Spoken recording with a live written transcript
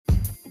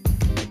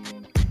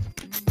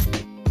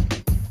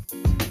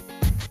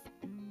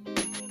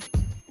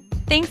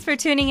Thanks for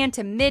tuning in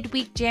to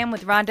Midweek Jam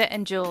with Rhonda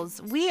and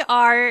Jules. We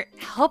are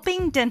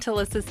helping dental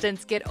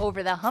assistants get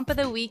over the hump of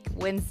the week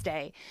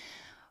Wednesday.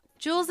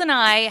 Jules and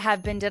I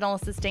have been dental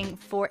assisting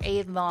for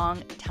a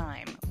long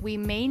time. We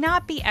may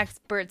not be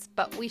experts,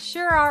 but we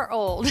sure are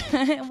old.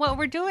 What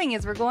we're doing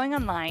is we're going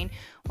online.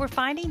 We're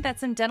finding that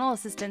some dental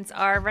assistants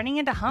are running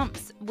into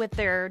humps with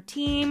their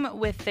team,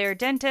 with their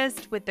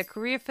dentist, with the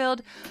career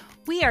field.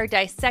 We are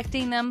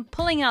dissecting them,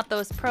 pulling out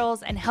those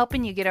pearls, and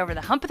helping you get over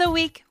the hump of the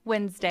week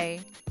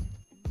Wednesday.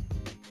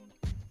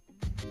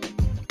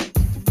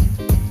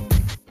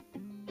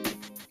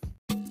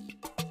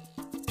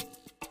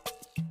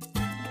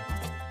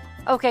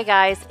 Okay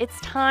guys, it's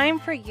time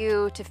for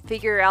you to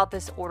figure out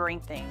this ordering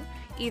thing.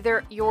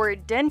 Either your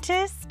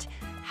dentist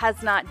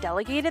has not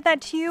delegated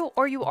that to you,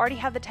 or you already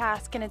have the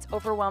task and it's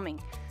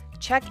overwhelming.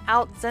 Check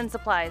out Zen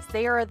Supplies.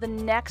 They are the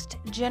next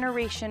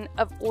generation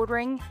of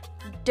ordering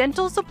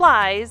dental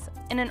supplies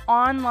in an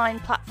online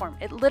platform.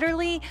 It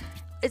literally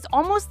is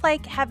almost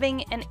like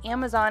having an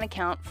Amazon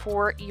account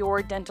for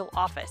your dental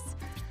office.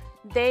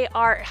 They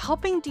are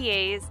helping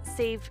DAs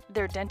save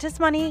their dentist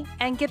money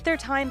and get their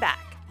time back.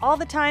 All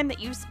the time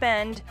that you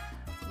spend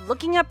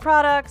looking up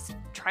products,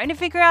 trying to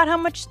figure out how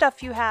much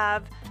stuff you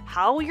have,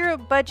 how your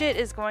budget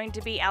is going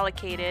to be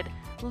allocated.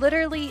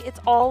 Literally, it's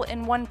all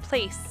in one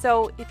place.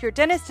 So if your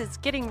dentist is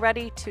getting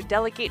ready to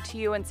delegate to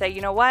you and say, you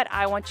know what,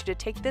 I want you to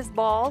take this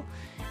ball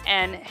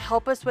and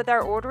help us with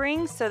our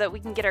ordering so that we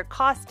can get our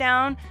costs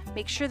down,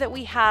 make sure that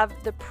we have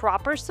the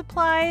proper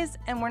supplies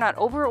and we're not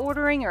over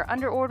ordering or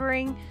under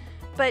ordering,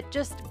 but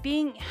just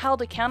being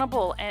held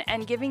accountable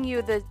and giving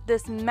you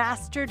this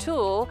master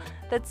tool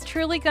that's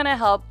truly going to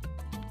help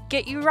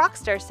get you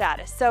rockstar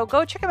status. So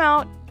go check them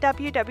out,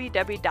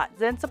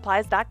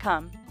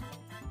 www.zensupplies.com.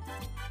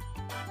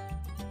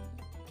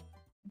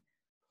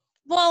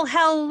 Well,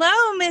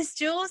 hello, Miss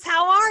Jules.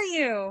 How are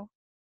you?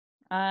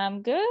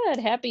 I'm good.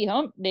 Happy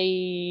hump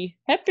day.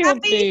 Happy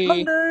hump day.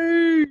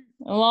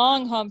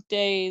 Long hump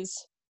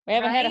days. We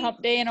haven't had a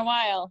hump day in a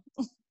while.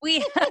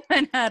 We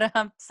haven't had a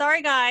hump.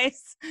 Sorry,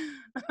 guys.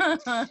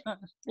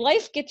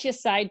 Life gets you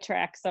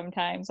sidetracked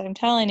sometimes, I'm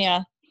telling you.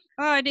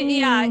 Oh,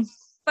 yeah.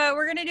 But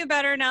we're going to do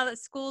better now that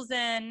school's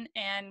in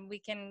and we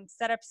can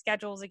set up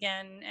schedules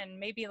again, and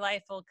maybe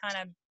life will kind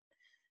of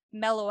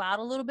mellow out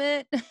a little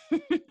bit.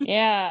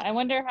 Yeah. I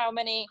wonder how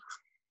many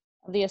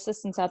of the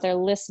assistants out there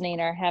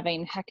listening are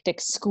having hectic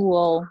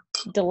school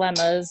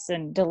dilemmas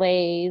and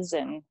delays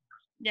and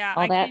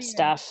all that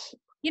stuff.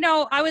 You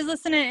know, I was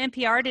listening to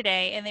NPR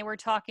today and they were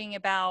talking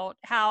about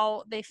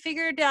how they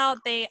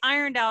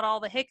ironed out all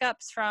the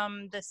hiccups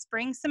from the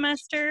spring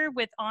semester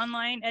with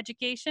online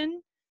education.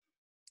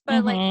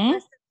 But like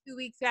less than 2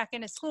 weeks back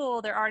into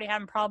school, they're already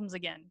having problems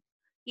again.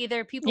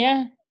 Either people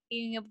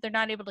they're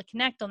not able to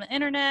connect on the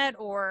internet,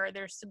 or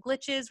there's some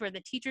glitches where the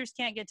teachers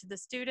can't get to the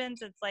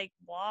students. It's like,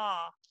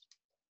 blah.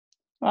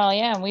 Well,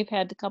 yeah, and we've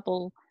had a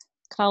couple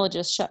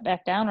colleges shut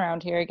back down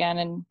around here again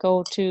and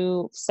go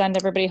to send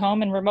everybody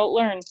home and remote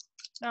learn.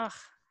 Oh,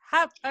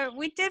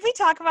 did we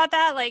talk about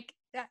that? Like,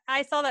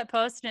 I saw that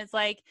post and it's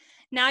like,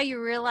 now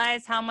you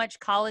realize how much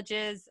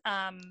colleges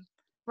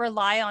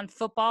rely on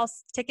football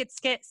ticket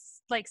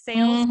like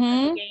sales for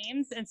the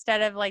games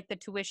instead of like the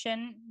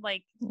tuition.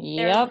 Like,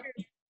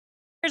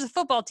 there's a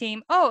football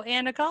team. Oh,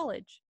 and a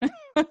college.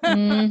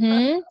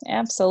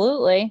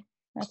 Absolutely.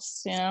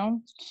 That's, So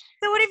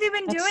what have you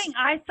been doing?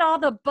 I saw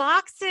the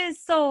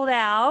boxes sold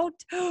out.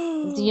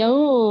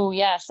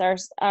 Yes, our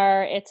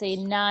it's a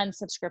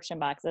non-subscription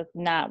box. It's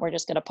not. We're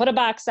just gonna put a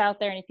box out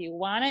there, and if you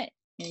want it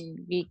and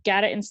we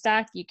got it in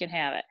stock, you can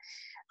have it.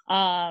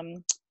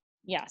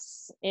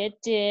 Yes, it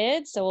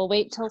did. So we'll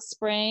wait till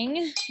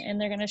spring, and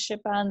they're gonna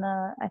ship on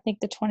I think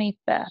the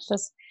 25th.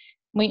 Just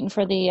waiting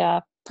for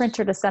the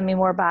printer to send me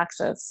more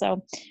boxes.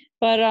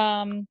 But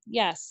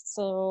yes,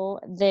 so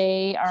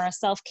they are a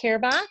self-care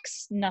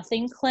box,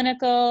 nothing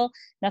clinical,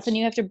 nothing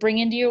you have to bring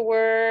into your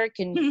work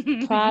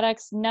and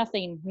products,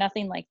 nothing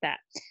like that.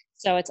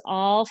 So it's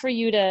all for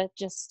you to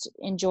just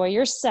enjoy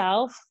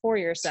yourself, for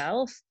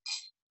yourself.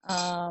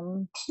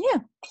 Yeah,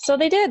 so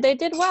they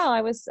did well.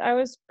 I was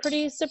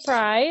pretty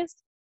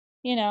surprised,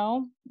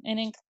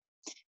 and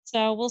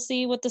so we'll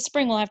see what the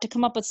spring. We'll have to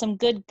come up with some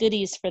good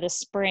goodies for the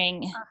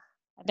spring.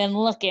 I've been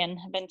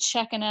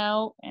checking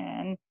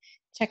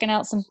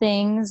out some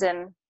things,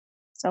 and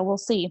so we'll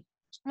see.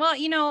 Well,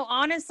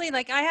 honestly,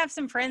 like, I have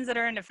some friends that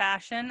are into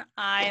fashion.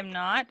 I am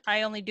not.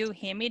 I only do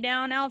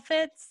hand-me-down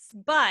outfits,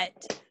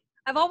 but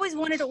I've always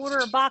wanted to order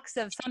a box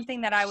of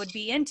something that I would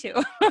be into.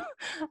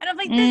 And I'm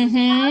like, this is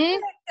I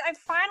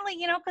finally,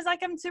 because like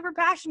I'm super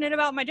passionate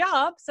about my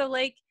job. So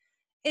like,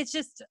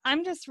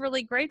 I'm just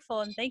really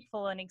grateful and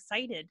thankful and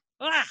excited.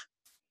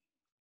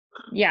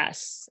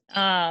 Yes.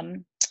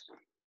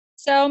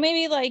 So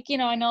maybe like,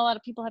 I know a lot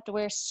of people have to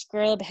wear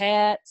scrub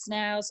hats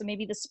now. So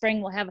maybe the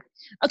spring we'll have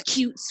a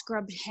cute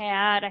scrubbed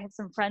hat. I have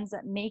some friends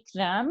that make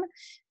them.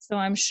 So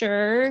I'm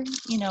sure,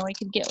 we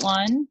could get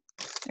one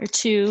or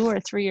two or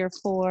three or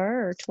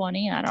four or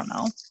 20, I don't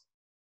know,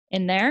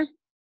 in there.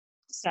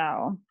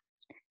 So,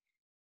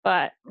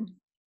 but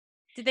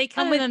Do they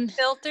come Other with than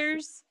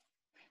filters?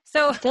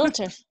 So,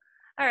 filter.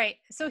 all right.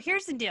 So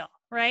here's the deal,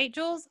 right,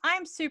 Jules?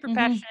 I'm super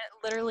passionate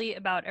literally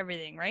about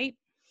everything, right?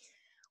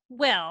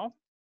 Well,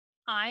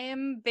 I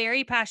am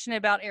very passionate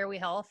about airway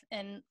health,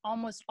 and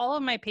almost all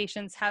of my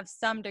patients have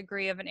some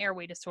degree of an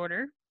airway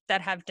disorder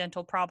that have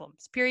dental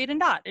problems. Period and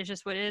dot. It's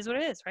just what it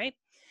is, right?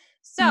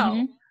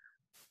 So,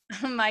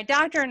 my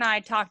doctor and I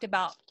talked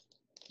about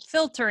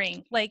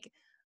filtering. Like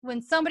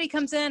when somebody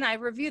comes in, I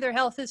review their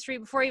health history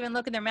before I even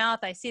look in their mouth.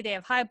 I see they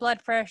have high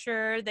blood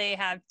pressure, they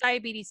have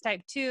diabetes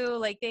type 2,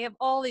 like they have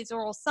all these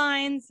oral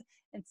signs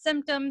and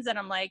symptoms. And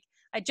I'm like,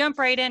 I jump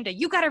right into,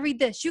 you got to read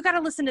this, you got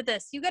to listen to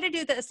this, you got to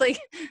do this. Like,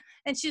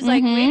 and she's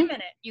like, wait a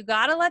minute, you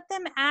got to let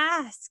them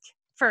ask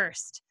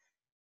first.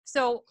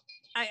 So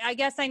I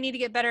guess I need to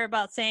get better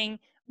about saying,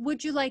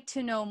 would you like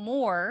to know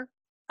more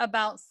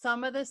about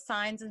some of the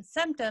signs and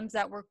symptoms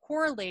that were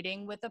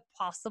correlating with a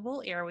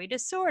possible airway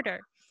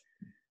disorder?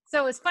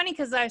 So it's funny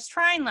because I was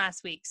trying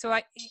last week. So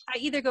I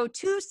either go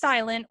too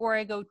silent or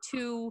I go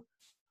too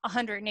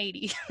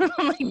 180. I'm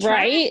like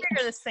trying to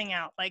figure this thing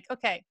out. Like,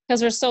 okay.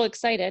 Because we're so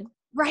excited.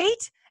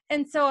 Right.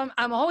 And so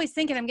I'm always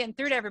thinking I'm getting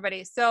through to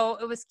everybody. So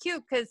it was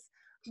cute because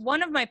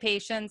one of my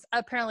patients,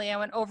 apparently I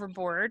went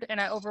overboard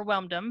and I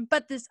overwhelmed him.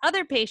 But this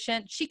other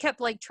patient, she kept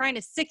like trying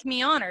to sick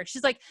me on her.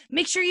 She's like,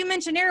 make sure you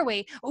mention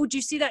airway. Oh, did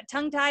you see that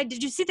tongue tied?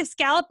 Did you see the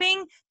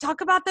scalloping? Talk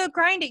about the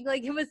grinding.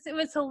 Like it was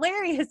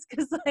hilarious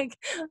because like,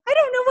 I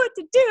don't know what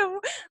to do.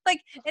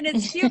 Like, and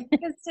it's cute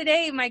because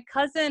today my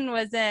cousin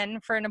was in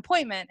for an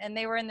appointment and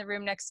they were in the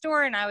room next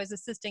door and I was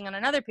assisting on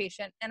another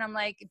patient. And I'm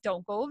like,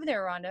 don't go over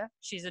there, Rhonda.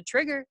 She's a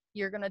trigger.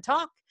 You're going to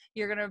talk.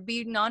 You're going to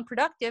be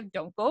non-productive.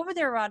 Don't go over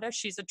there, Rhonda.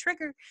 She's a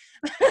trigger.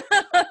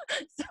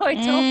 So I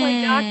told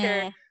my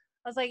doctor,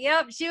 I was like,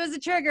 yep, she was a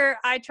trigger.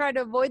 I tried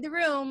to avoid the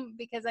room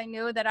because I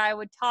knew that I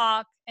would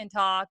talk and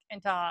talk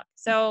and talk.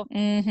 So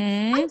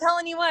I'm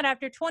telling you what,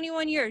 after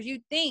 21 years,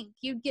 you'd think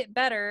you'd get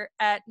better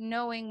at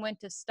knowing when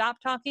to stop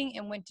talking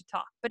and when to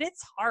talk. But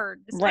it's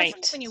hard,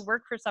 especially when you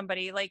work for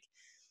somebody like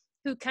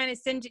who kind of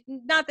sends,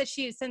 not that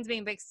she sends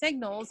me big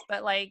signals,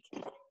 but like,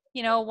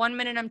 you know, 1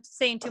 minute I'm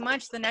saying too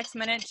much, the next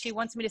minute she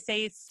wants me to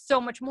say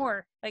so much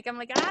more. Like, I'm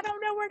like, I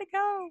don't know where to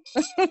go.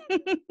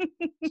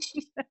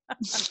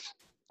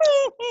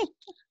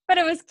 But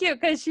it was cute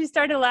because she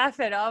started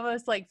laughing,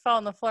 almost like fell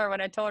on the floor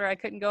when I told her I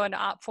couldn't go into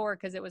op 4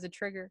 because it was a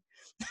trigger.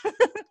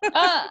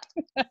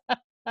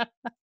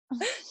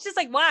 She's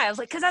like, why? I was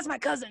like, because that's my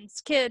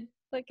cousin's kid.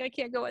 Like, I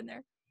can't go in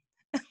there.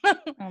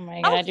 Oh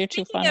my God, you're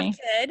too funny. Of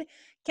kid,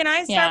 can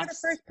I start with the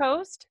first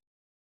post?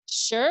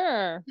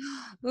 Sure.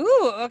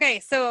 Ooh, okay.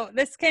 So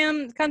this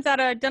comes out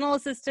of Dental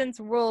Assistants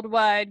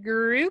Worldwide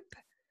Group,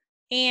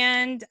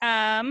 and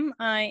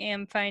I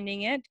am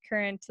finding it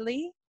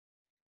currently.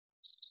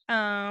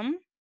 Oh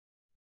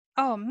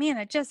man,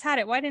 I just had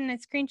it. Why didn't I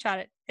screenshot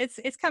it?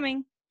 It's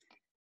coming.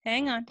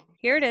 Hang on.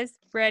 Here it is.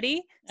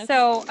 Ready? Okay.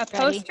 So a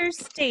poster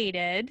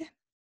stated.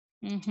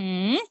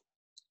 Okay.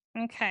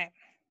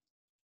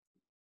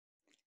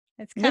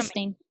 It's coming.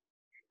 Listening.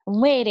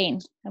 I'm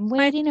waiting. I'm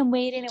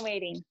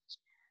waiting.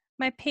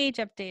 My page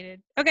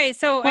updated. Okay,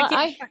 so well,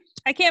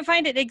 I can't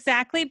find it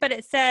exactly, but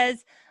it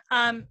says,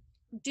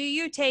 do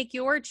you take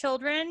your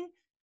children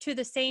to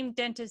the same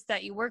dentist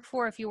that you work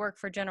for if you work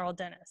for General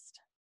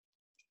Dentist?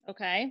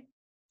 Okay.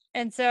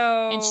 And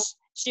so and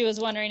she was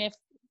wondering if,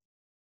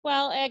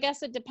 well, I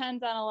guess it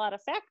depends on a lot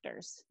of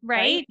factors.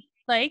 Right?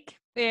 Like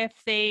if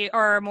they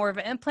are more of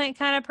an implant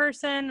kind of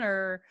person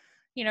or,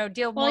 you know,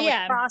 deal more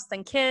with cross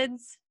than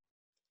kids.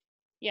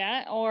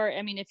 Yeah. Or,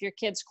 I mean, if your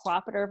kid's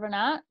cooperative or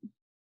not.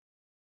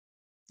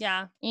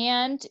 Yeah.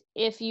 And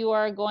if you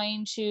are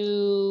going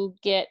to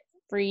get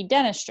free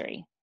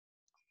dentistry.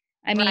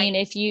 I mean,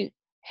 if you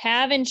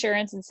have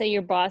insurance and say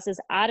your boss is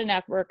out of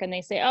network and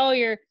they say, oh,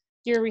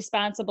 you're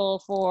responsible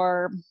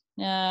for,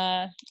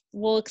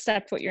 we'll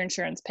accept what your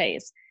insurance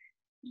pays.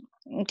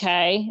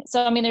 Okay.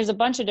 So, I mean, there's a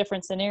bunch of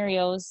different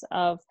scenarios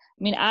of,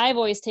 I mean, I've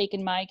always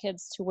taken my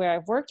kids to where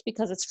I've worked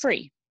because it's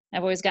free.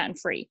 I've always gotten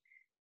free.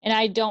 And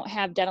I don't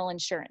have dental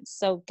insurance.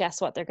 So guess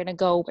what? They're going to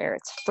go where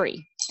it's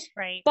free.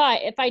 Right.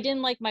 But if I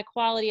didn't like my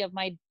quality of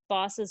my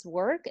boss's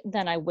work,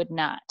 then I would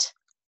not.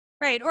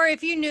 Right. Or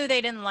if you knew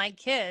they didn't like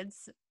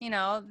kids, you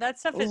know, that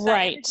stuff is, that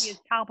energy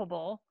is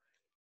palpable.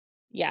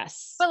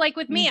 Yes. But like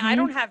with me, I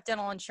don't have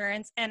dental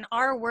insurance and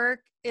our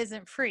work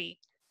isn't free.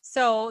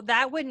 So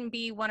that wouldn't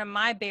be one of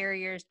my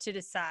barriers to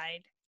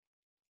decide.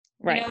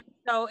 Right. You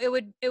know?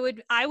 So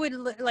I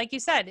would, like you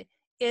said,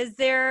 is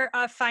there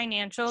a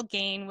financial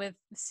gain with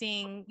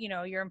seeing, you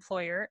know, your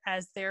employer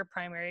as their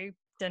primary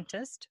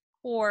dentist?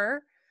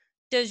 Or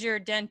does your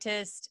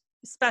dentist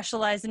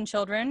specialize in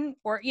children,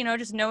 or, you know,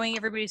 just knowing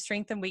everybody's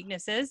strengths and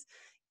weaknesses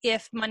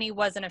if money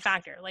wasn't a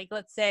factor? Like,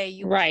 let's say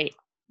you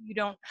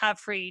don't have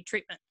free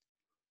treatment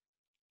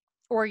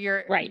or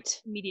your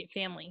immediate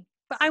family.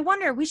 But I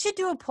wonder, we should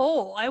do a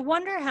poll. I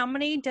wonder how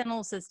many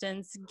dental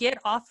assistants get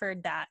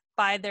offered that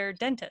by their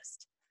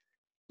dentist.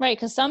 Right,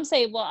 because some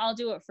say, well, I'll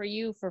do it for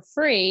you for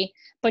free,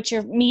 but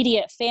your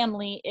immediate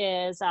family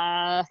is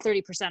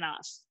 30%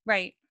 off.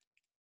 Right.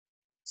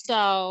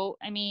 So,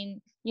 I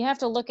mean, you have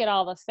to look at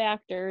all the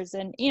factors.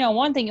 And,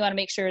 one thing you want to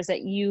make sure is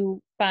that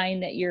you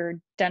find that your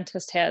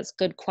dentist has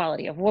good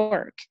quality of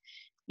work,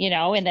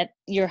 and that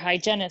your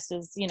hygienist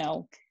is,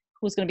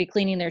 who's going to be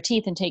cleaning their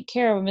teeth and take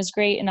care of them is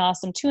great and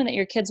awesome too, and that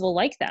your kids will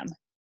like them.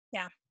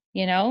 Yeah.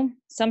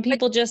 Some But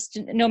people just,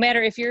 no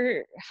matter if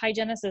your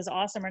hygienist is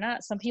awesome or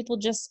not, some people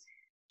just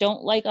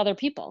don't like other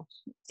people.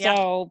 yeah.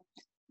 So,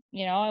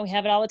 we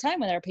have it all the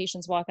time when our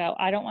patients walk out.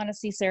 I don't want to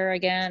see Sarah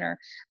again, or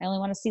I only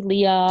want to see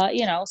Leah,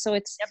 so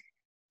Yep.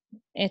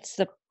 it's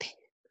the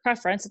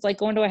preference. It's like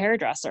going to a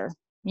hairdresser.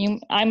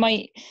 I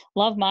might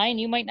love mine,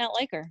 you might not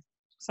like her.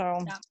 So,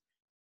 Yeah.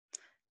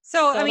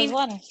 So I there's mean, a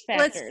lot of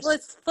factors.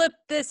 let's flip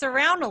this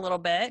around a little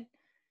bit.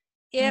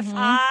 If Mhm.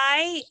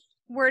 I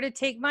were to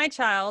take my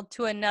child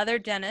to another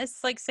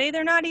dentist, like say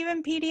they're not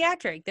even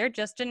pediatric, they're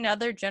just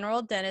another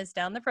general dentist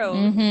down the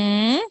road,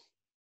 Mhm.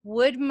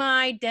 would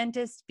my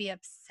dentist be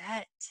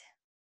upset?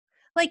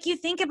 Like you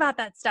think about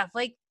that stuff.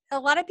 Like a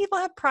lot of people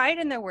have pride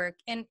in their work,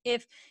 and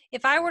if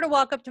I were to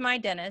walk up to my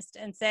dentist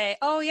and say,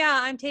 "Oh yeah,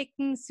 I'm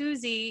taking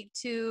Susie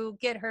to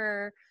get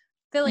her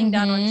filling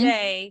done on Mhm.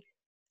 Jay,"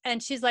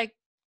 and she's like,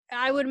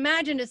 I would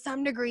imagine to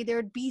some degree there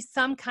would be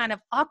some kind of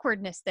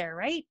awkwardness there,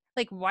 right?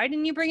 Like, why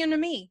didn't you bring him to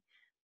me?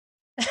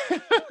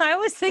 I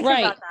always think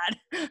about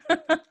Right.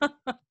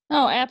 that.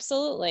 Oh,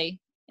 absolutely.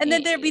 And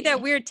then there'd be that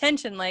Eh, weird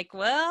tension, like,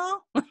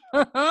 well,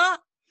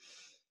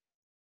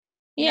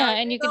 Yeah, you're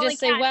and you the could only just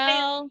say, cat in town.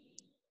 well,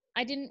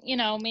 I didn't,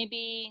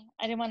 maybe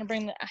I didn't want to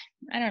bring the,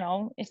 I don't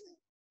know if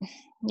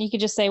you could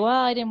just say,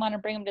 well, I didn't want to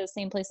bring them to the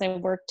same place I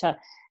work to,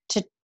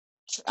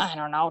 I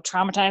don't know,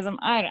 traumatize them.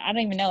 I don't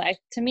even know.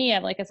 To me,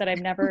 like I said, I've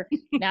never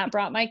not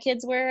brought my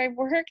kids where I've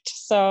worked.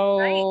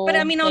 Right. But I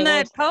So mean, on they will,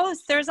 that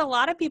post, there's a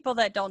lot of people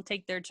that don't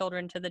take their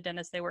children to the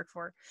dentist they work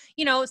for.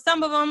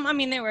 Some of them, I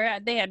mean,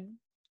 they had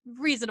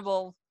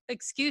reasonable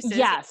excuses.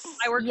 yes,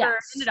 I work for an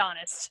yes.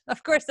 endodontist.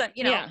 Of course,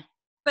 Yeah.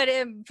 but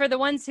for the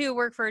ones who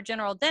work for a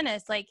general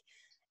dentist, like,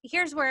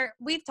 here's where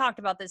we've talked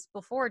about this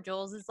before,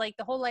 Jules, is like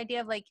the whole idea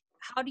of like,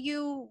 how do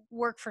you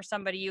work for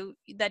somebody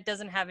that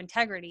doesn't have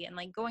integrity, and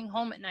like going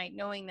home at night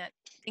knowing that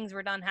things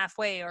were done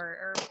halfway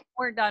or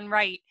weren't done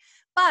right.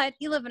 But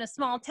you live in a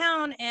small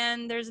town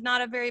and there's not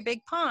a very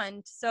big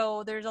pond,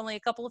 so there's only a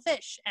couple of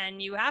fish,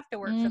 and you have to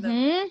work for them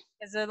Mm-hmm.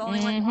 because they're the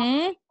only ones Mm-hmm.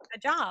 offering a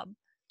job.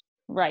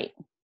 Right.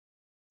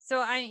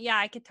 So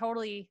I could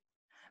totally,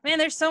 man,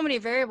 there's so many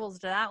variables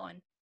to that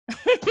one.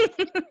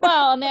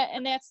 Well,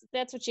 and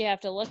that's what you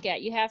have to look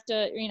at. You have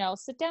to,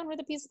 sit down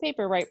with a piece of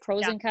paper, write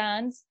pros Yeah. and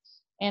cons,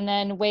 and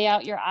then weigh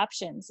out your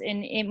options.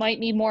 And it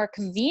might be more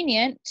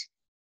convenient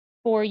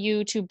for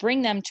you to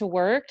bring them to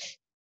work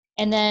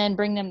and then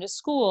bring them to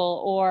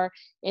school. Or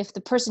if the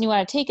person you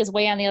want to take is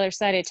way on the other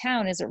side of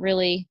town, is it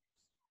really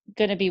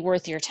going to be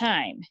worth your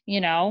time?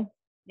 Yeah.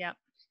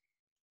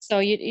 So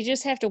you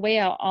just have to weigh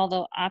out all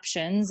the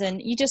options,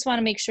 and you just want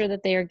to make sure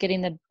that they are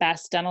getting the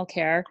best dental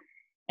care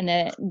and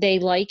that they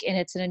like, and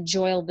it's an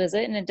enjoyable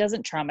visit and it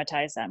doesn't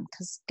traumatize them.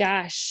 Because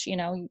gosh,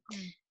 Mm.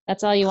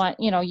 that's all you want.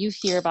 You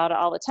hear about it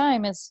all the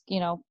time is,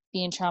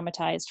 being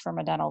traumatized from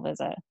a dental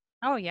visit.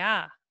 Oh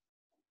yeah.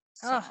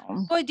 Oh,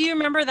 So, boy, do you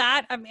remember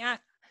that? I mean,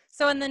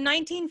 so in the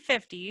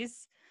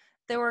 1950s,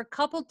 there were a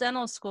couple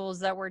dental schools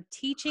that were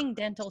teaching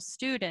dental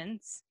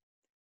students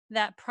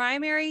that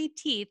primary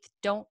teeth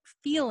don't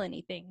feel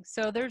anything.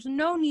 So there's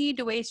no need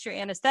to waste your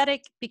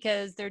anesthetic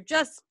because they're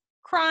just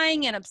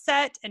crying and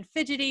upset and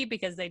fidgety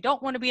because they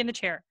don't want to be in the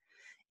chair.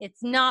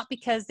 It's not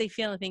because they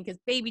feel anything, because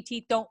baby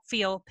teeth don't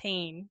feel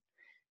pain.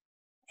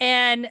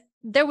 And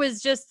there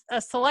was just a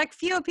select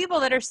few of people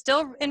that are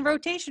still in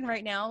rotation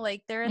right now.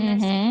 Like they're in their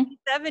mm-hmm.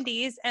 60s,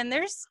 70s, and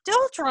they're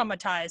still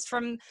traumatized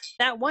from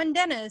that one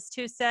dentist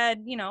who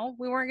said, we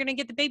weren't going to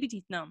get the baby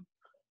teeth numb.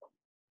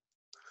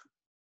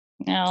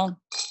 No,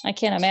 I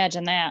can't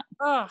imagine that.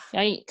 Oh,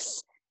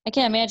 Yikes. I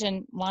can't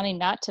imagine wanting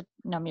not to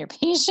numb your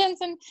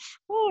patients and,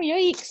 oh,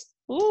 yikes.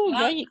 Oh,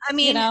 well, yikes, I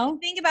mean,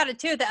 think about it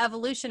too, the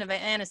evolution of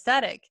an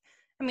anesthetic.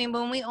 I mean,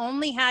 when we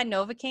only had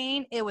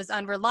Novocaine, it was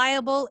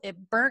unreliable. It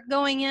burnt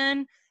going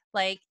in.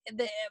 Like,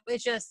 it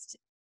just,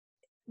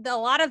 a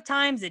lot of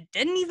times it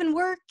didn't even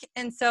work.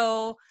 And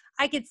so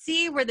I could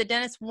see where the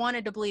dentist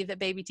wanted to believe that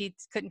baby teeth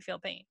couldn't feel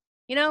pain.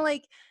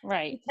 Like,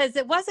 Right. because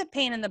it was a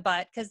pain in the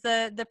butt, because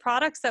the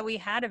products that we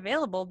had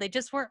available, they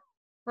just weren't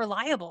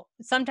reliable.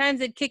 Sometimes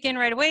it'd kick in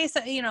right away,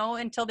 so,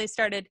 until they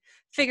started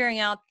figuring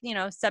out,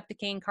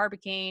 Septicaine,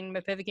 Carbocaine,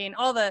 Mepivacaine,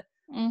 all the,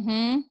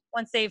 Mm-hmm.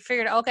 once they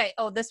figured, okay,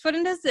 oh, this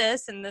one does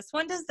this and this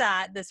one does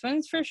that. This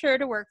one's for sure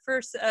to work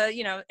for,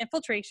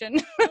 infiltration.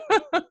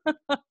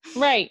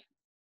 Right.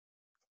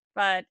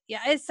 But yeah,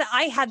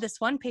 I had this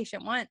one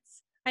patient once.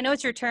 I know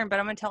it's your turn, but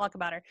I'm going to talk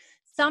about her.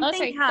 That's Something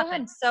right. Go happened.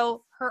 ahead.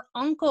 So her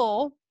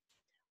uncle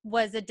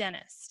was a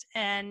dentist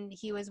and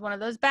he was one of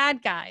those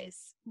bad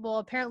guys. Well,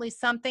 apparently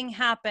something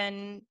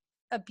happened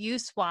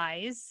abuse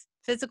wise,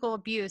 physical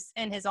abuse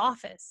in his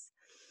office.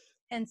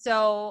 And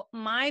so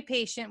my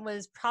patient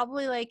was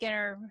probably like in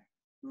her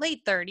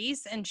late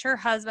 30s, and her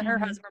husband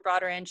Mm-hmm.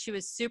 brought her in. She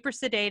was super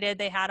sedated.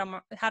 They had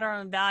her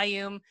on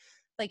Valium.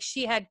 like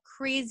she had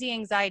crazy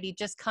anxiety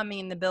just coming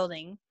in the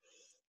building.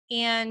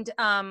 And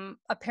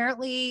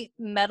apparently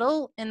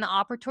metal in the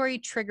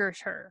operatory triggers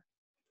her.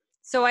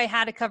 So I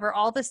had to cover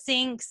all the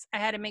sinks. I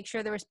had to make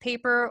sure there was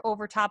paper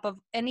over top of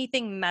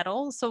anything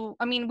metal. So,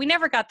 I mean, we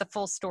never got the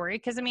full story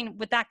because, I mean,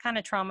 with that kind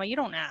of trauma, you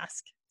don't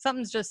ask.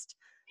 Something's just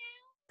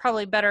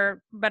probably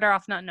better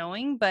off not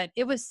knowing. But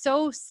it was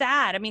so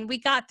sad. I mean, we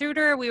got through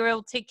to her. We were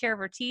able to take care of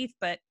her teeth.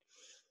 But,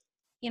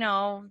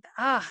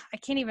 I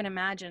can't even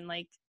imagine.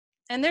 Like,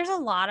 and there's a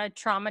lot of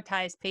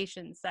traumatized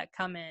patients that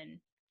come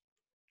in.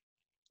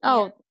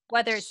 Oh,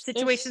 Whether it's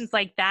situations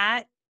like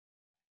that.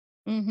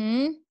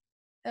 Mm-hmm.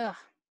 Ugh.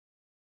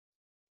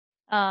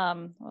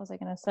 What was I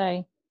gonna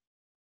say?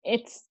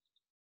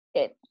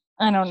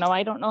 I don't know.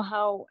 I don't know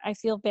how. I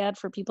feel bad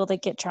for people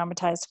that get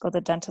traumatized to go to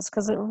the dentist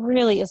because it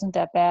really isn't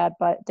that bad,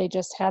 but they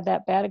just had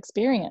that bad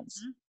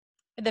experience.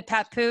 The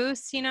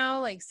papoose,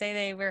 like say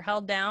they were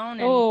held down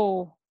and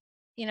Oh,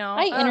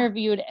 I oh.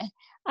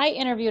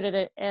 interviewed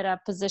at a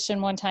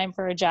position one time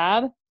for a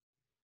job,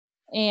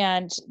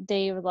 and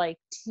they were like,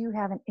 "Do you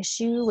have an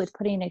issue with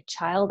putting a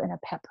child in a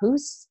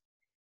papoose?"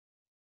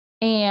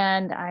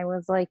 And I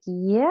was like,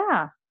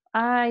 "Yeah,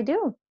 I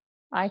do.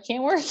 I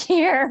can't work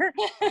here,"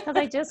 because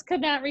I just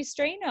could not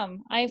restrain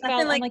them. I'm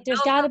like, there's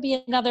got to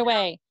be another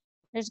way.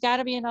 There's got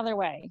to be another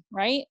way,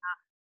 right?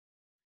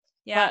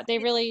 Yeah. But they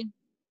really,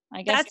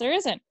 I guess there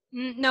isn't.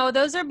 No,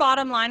 those are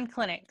bottom line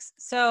clinics.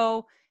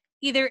 So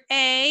either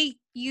A,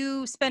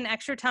 you spend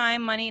extra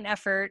time, money, and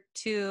effort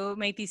to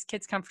make these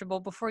kids comfortable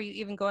before you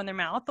even go in their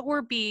mouth,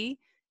 or B,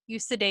 you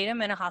sedate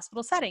them in a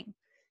hospital setting.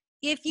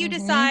 If you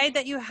decide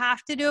that you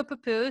have to do a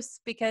papoose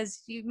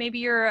because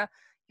you're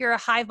a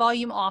high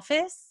volume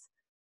office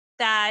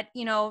that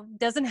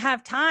doesn't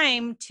have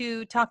time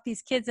to talk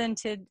these kids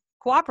into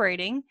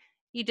cooperating,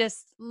 you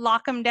just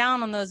lock them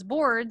down on those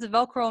boards,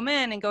 Velcro them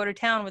in, and go to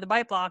town with a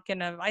bite block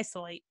and a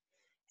isolate.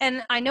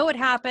 And I know it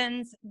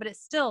happens, but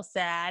it's still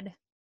sad.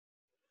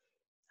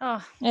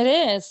 Oh, It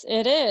is.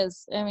 It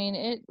is. I mean,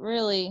 it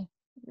really.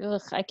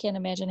 Ugh, I can't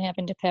imagine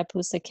having to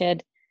papoose a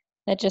kid.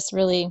 That just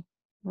really,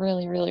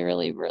 really, really,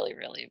 really, really,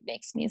 really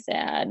makes me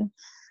sad.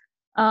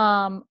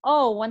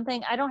 One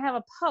thing, I don't have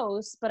a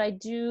post, but I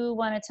do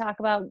want to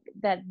talk about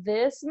that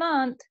this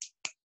month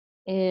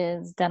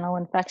is Dental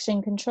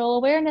Infection Control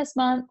Awareness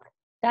Month,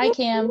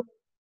 DICAM,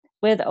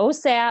 with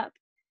OSAP.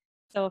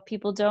 So if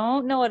people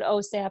don't know what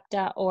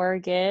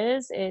osap.org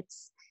is,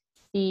 it's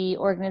the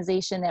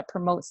organization that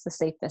promotes the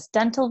safest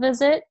dental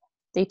visit.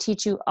 They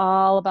teach you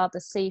all about the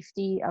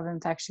safety of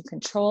infection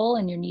control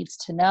and your needs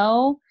to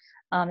know.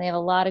 They have a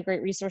lot of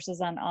great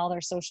resources on all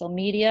their social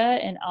media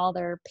and all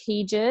their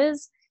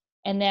pages.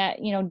 And that,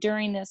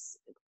 during this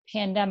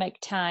pandemic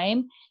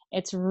time,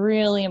 it's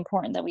really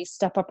important that we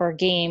step up our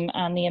game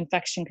on the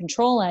infection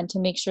control end to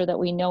make sure that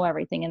we know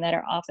everything and that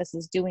our office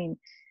is doing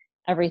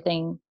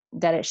everything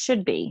that it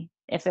should be.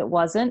 If it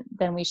wasn't,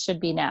 then we should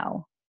be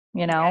now.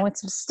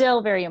 It's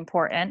still very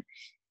important.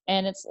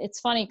 And it's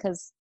funny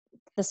because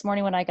this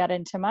morning when I got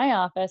into my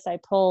office, I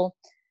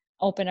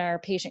open our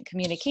patient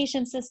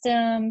communication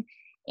system,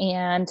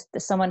 and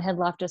someone had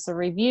left us a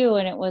review,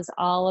 and it was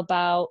all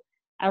about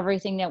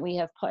everything that we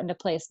have put into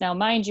place. Now,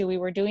 mind you, we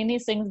were doing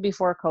these things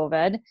before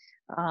COVID,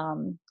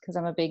 because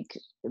I'm a big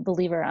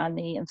believer on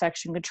the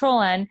infection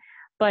control end.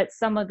 But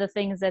some of the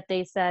things that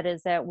they said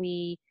is that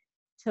we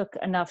took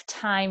enough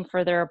time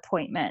for their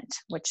appointment,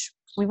 which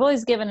we've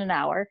always given an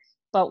hour,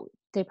 but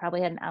they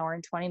probably had an hour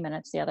and 20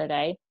 minutes the other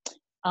day.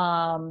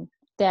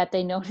 That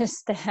they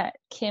noticed that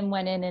Kim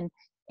went in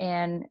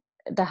and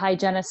the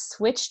hygienist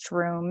switched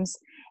rooms,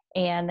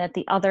 and that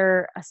the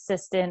other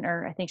assistant,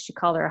 or I think she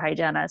called her a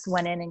hygienist,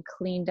 went in and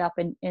cleaned up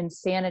and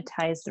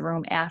sanitized the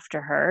room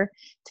after her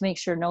to make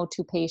sure no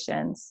two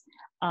patients,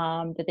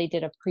 that they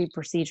did a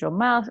pre-procedural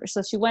mouth.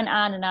 So she went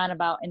on and on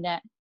about, and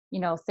that,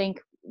 think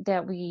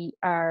that we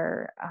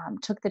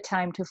took the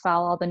time to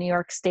follow all the New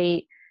York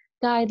State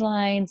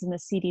guidelines and the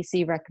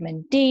CDC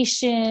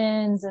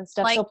recommendations and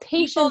stuff. Like, so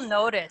patients people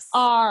notice.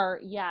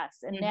 Yes.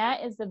 And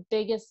that is the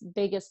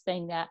biggest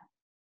thing, that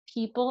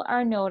people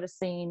are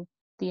noticing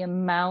the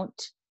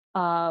amount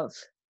of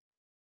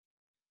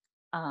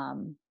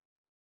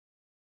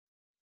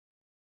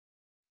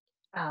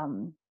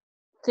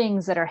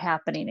things that are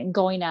happening and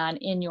going on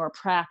in your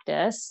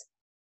practice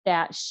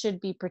that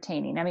should be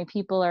pertaining. I mean,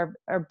 people are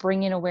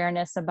bringing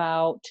awareness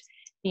about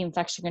the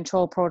infection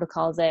control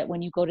protocols, that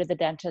when you go to the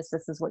dentist,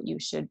 this is what you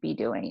should be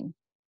doing.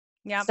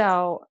 Yeah.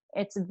 So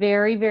it's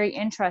very, very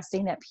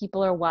interesting that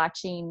people are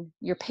watching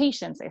your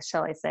patients,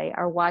 shall I say,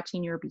 are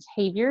watching your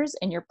behaviors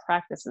and your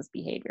practice's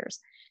behaviors.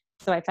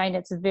 So I find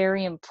it's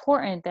very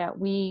important that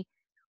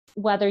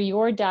whether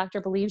your doctor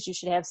believes you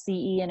should have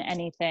CE in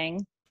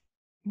anything,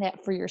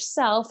 that for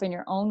yourself and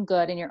your own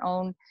good and your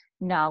own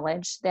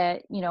knowledge,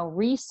 that,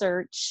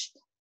 research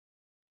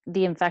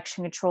the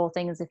infection control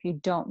things if you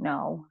don't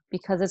know,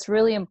 because it's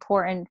really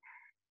important,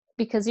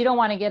 because you don't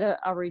want to get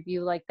a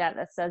review like that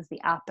says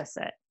the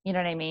opposite. You know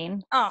what I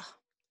mean? Oh,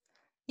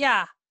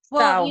 yeah.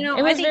 Well, so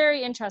it was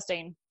very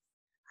interesting.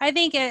 I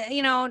think,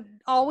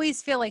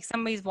 always feel like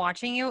somebody's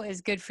watching you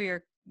is good for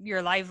your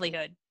your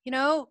livelihood.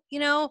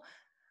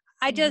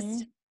 I just,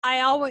 Mhm.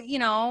 I always,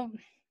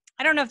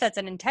 I don't know if that's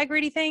an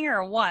integrity thing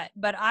or what,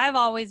 but I've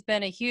always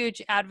been a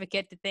huge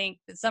advocate to think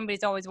that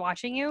somebody's always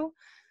watching you.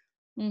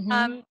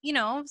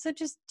 Mhm. So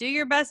just do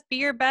your best, be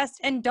your best,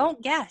 and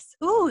don't guess.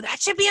 Ooh,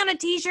 that should be on a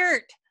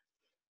t-shirt.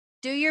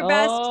 Do your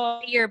best,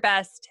 Oh. be your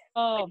best,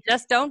 but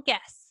just don't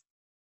guess.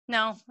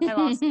 No, I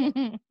lost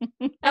it.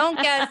 Don't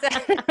guess.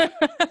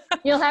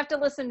 You'll have to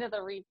listen to the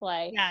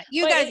replay. Yeah,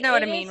 you But guys know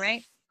what I it mean, is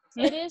right?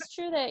 it is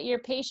true that your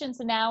patients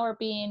now are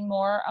being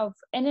more of,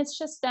 and it's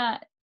just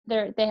that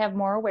they have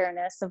more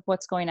awareness of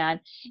what's going on,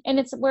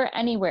 and we're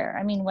anywhere.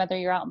 I mean, whether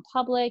you're out in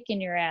public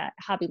and you're at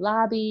Hobby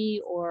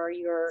Lobby or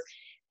you're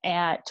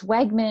at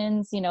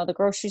Wegmans, the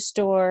grocery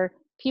store,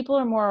 people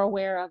are more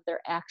aware of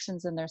their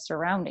actions and their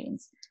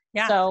surroundings.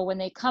 Yeah. So when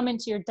they come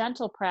into your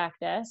dental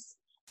practice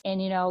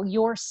and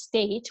your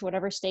state,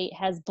 whatever state,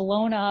 has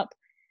blown up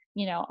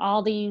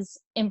all these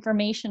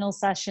informational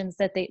sessions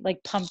that they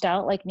like pumped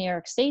out, like New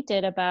York State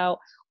did, about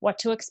what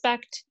to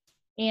expect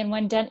and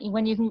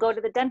when you can go to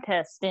the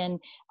dentist, and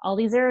all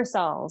these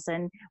aerosols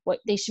and what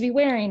they should be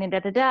wearing, and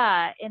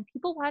and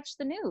people watch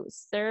the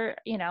news.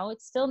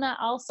 It's still not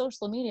all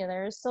social media.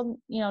 There's some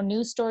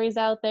news stories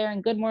out there,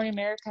 and Good Morning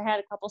America had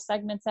a couple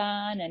segments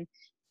on, and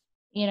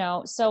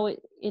so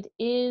it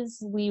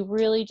is, we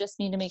really just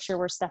need to make sure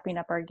we're stepping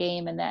up our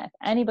game, and that if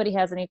anybody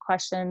has any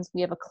questions,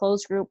 we have a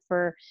closed group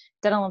for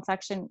dental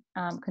infection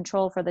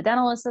control for the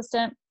dental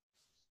assistant.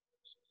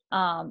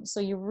 So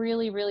you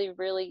really, really,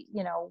 really,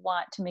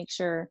 want to make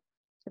sure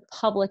the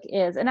public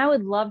is, and I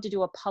would love to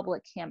do a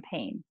public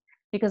campaign,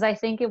 because I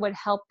think it would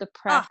help the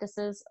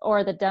practices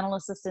or the dental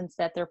assistants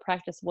that their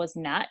practice was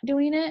not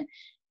doing it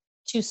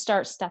to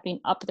start stepping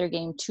up their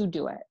game to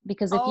do it.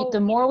 Because the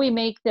more we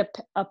make the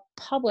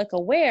public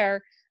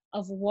aware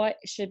of what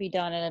should be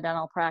done in a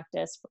dental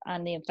practice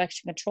on the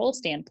infection control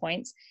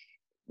standpoints,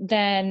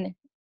 then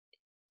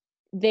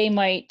they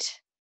might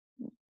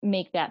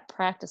make that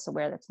practice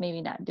aware that's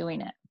maybe not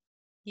doing it.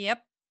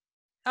 Yep.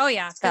 Oh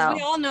yeah, because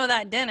we all know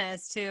that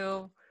dentist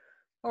or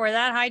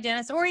that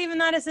hygienist, or even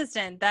that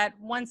assistant that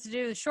wants to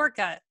do the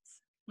shortcuts.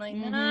 Like,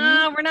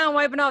 no, we're not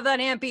wiping off that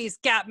handpiece,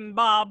 Captain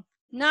Bob.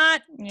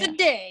 Not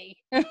today.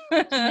 No,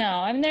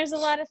 I mean, there's a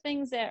lot of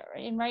things that,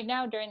 and right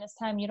now during this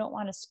time, you don't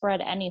want to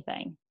spread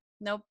anything.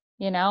 Nope.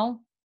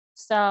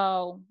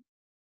 So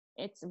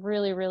it's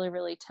really, really,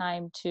 really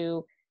time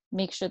to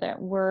make sure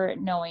that we're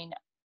knowing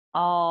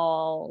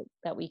all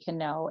that we can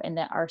know, and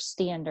that our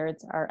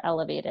standards are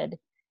elevated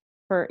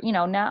for,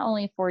 not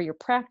only for your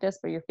practice,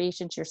 but your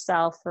patients,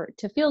 yourself,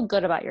 to feel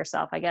good about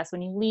yourself, I guess,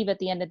 when you leave at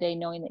the end of the day,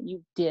 knowing that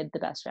you did the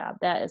best job.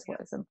 That is what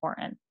is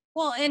important.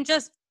 Well, and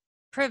just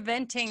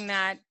preventing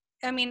that,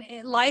 I mean,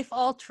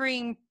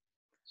 life-altering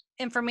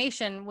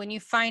information when you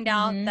find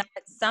out that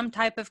some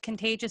type of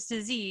contagious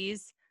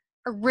disease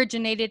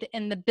originated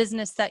in the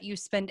business that you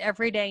spend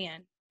every day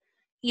in.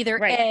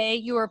 Either A,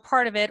 you were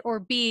part of it, or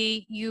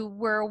B, you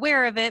were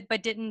aware of it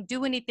but didn't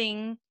do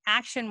anything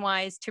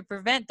action-wise to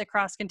prevent the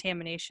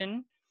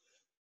cross-contamination.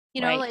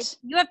 Like,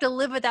 you have to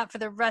live with that for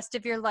the rest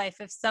of your life.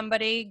 If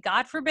somebody,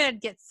 God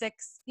forbid, gets sick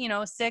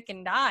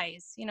and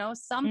dies,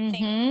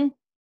 something.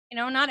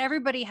 Not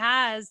everybody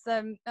has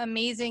the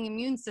amazing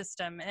immune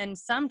system, and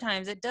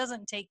sometimes it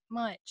doesn't take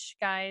much,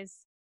 guys.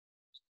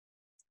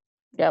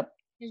 Yep.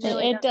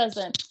 It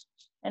doesn't.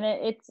 And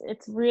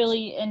it's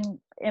really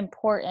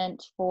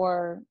important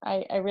for,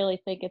 I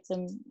really think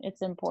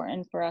it's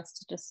important for us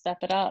to just step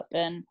it up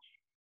and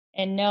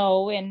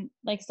know, and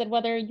like I said,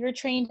 whether you're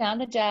trained on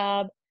the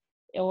job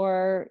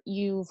or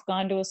you've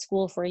gone to a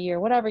school for a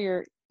year,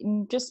 whatever,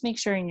 just make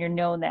sure you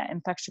know that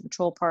infection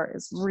control part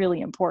is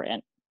really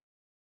important.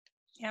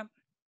 Yep.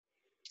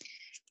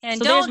 And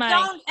so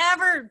don't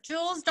ever,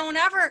 Jules, don't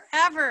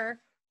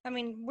ever, I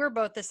mean, we're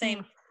both the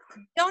same.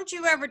 Don't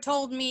you ever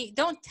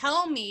don't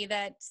tell me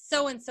that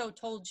so-and-so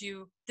told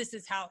you this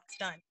is how it's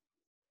done.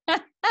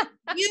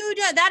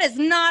 That is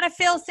not a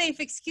fail-safe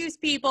excuse,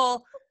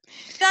 people.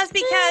 Just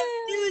because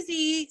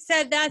Susie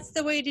said that's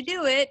the way to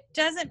do it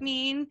doesn't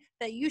mean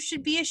that you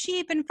should be a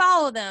sheep and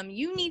follow them.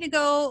 You need to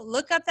go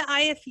look up the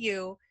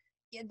IFU.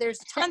 There's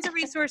tons of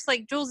resources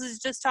like Jules is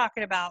just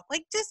talking about.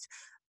 Like, just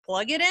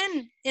plug it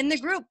in the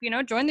group,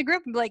 join the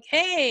group and be like,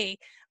 hey,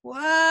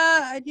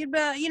 what,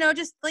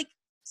 just like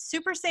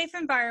super safe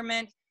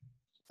environment,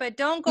 but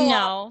don't go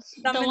off.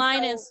 The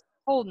line is,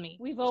 hold me.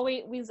 We've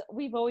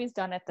always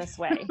done it this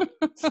way.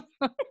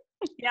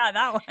 Yeah,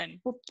 that one.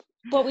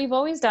 But we've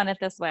always done it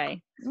this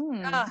way.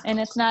 And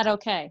it's not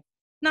okay.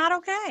 Not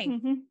okay.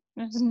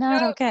 It's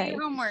not okay. Do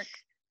your homework.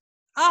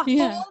 Oh,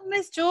 yeah. Well,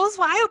 Miss Jules,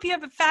 well, I hope you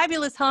have a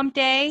fabulous hump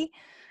day.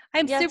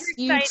 I'm super excited.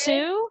 You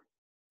too.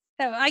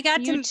 So I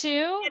got you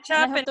too. Catch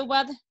up. I hope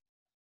the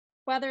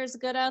weather is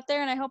good out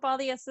there, and I hope all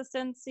the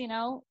assistants,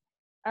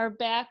 are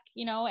back,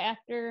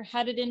 after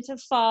headed into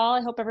fall.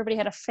 I hope everybody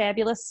had a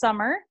fabulous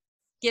summer.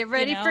 Get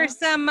ready for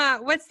some,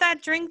 what's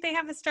that drink they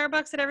have at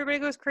Starbucks that everybody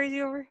goes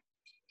crazy over?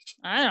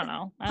 I don't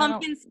know.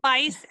 Pumpkin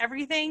spice,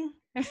 everything.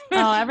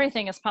 Oh,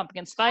 everything is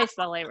pumpkin spice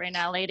though right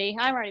now, lady.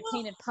 I've already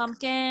painted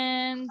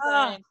pumpkins.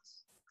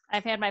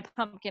 I've had my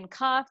pumpkin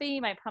coffee,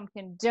 my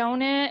pumpkin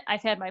donut.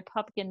 I've had my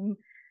pumpkin,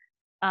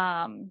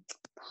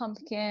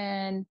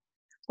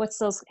 what's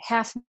those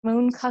half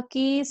moon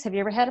cookies? Have you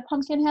ever had a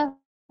pumpkin half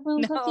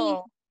moon cookie?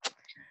 No.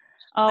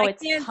 Oh, I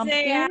it's can't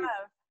say I pumpkin.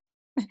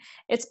 have.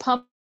 It's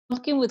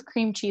pumpkin with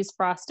cream cheese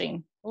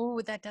frosting.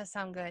 Oh, that does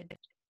sound good.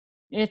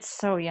 It's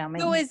so yummy.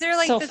 So is there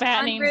like so this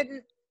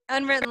fattening.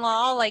 unwritten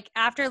law, like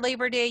after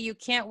Labor Day, you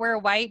can't wear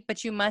white,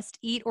 but you must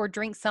eat or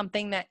drink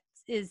something that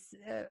is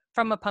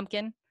from a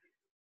pumpkin?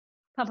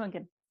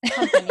 Pumpkin,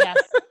 yes.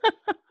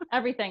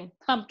 Everything,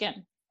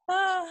 pumpkin.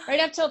 Right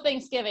up till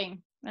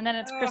Thanksgiving. And then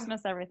it's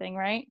Christmas everything,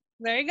 right?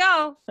 There you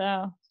go.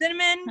 So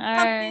Cinnamon, all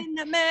pumpkin, right.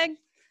 nutmeg.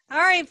 All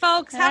right,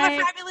 folks. All Have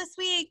right. a fabulous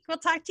week. We'll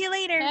talk to you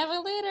later. Have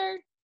it later.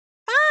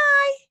 Bye.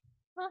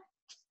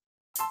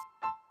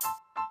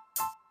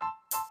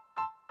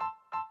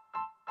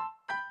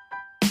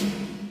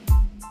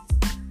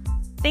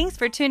 Thanks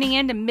for tuning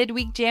in to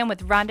Midweek Jam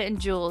with Rhonda and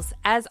Jules.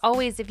 As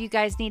always, if you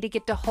guys need to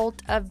get a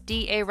hold of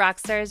DA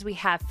Rockstars, we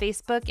have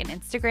Facebook and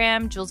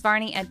Instagram, Jules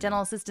Varney at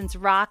Dental Assistants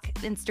Rock,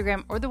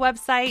 Instagram or the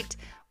website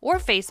or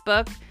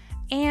Facebook.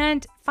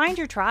 And find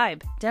your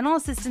tribe. Dental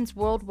Assistants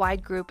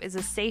Worldwide Group is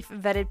a safe,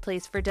 vetted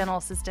place for dental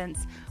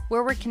assistants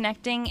where we're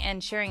connecting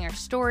and sharing our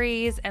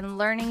stories and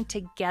learning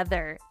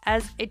together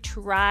as a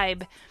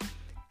tribe.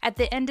 At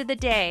the end of the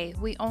day,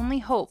 we only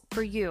hope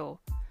for you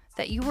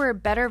that you are a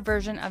better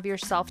version of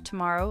yourself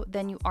tomorrow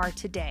than you are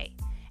today.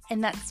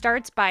 And that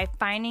starts by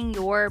finding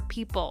your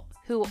people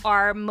who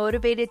are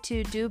motivated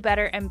to do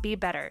better and be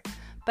better.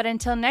 But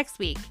until next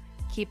week,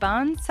 keep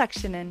on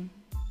suctioning.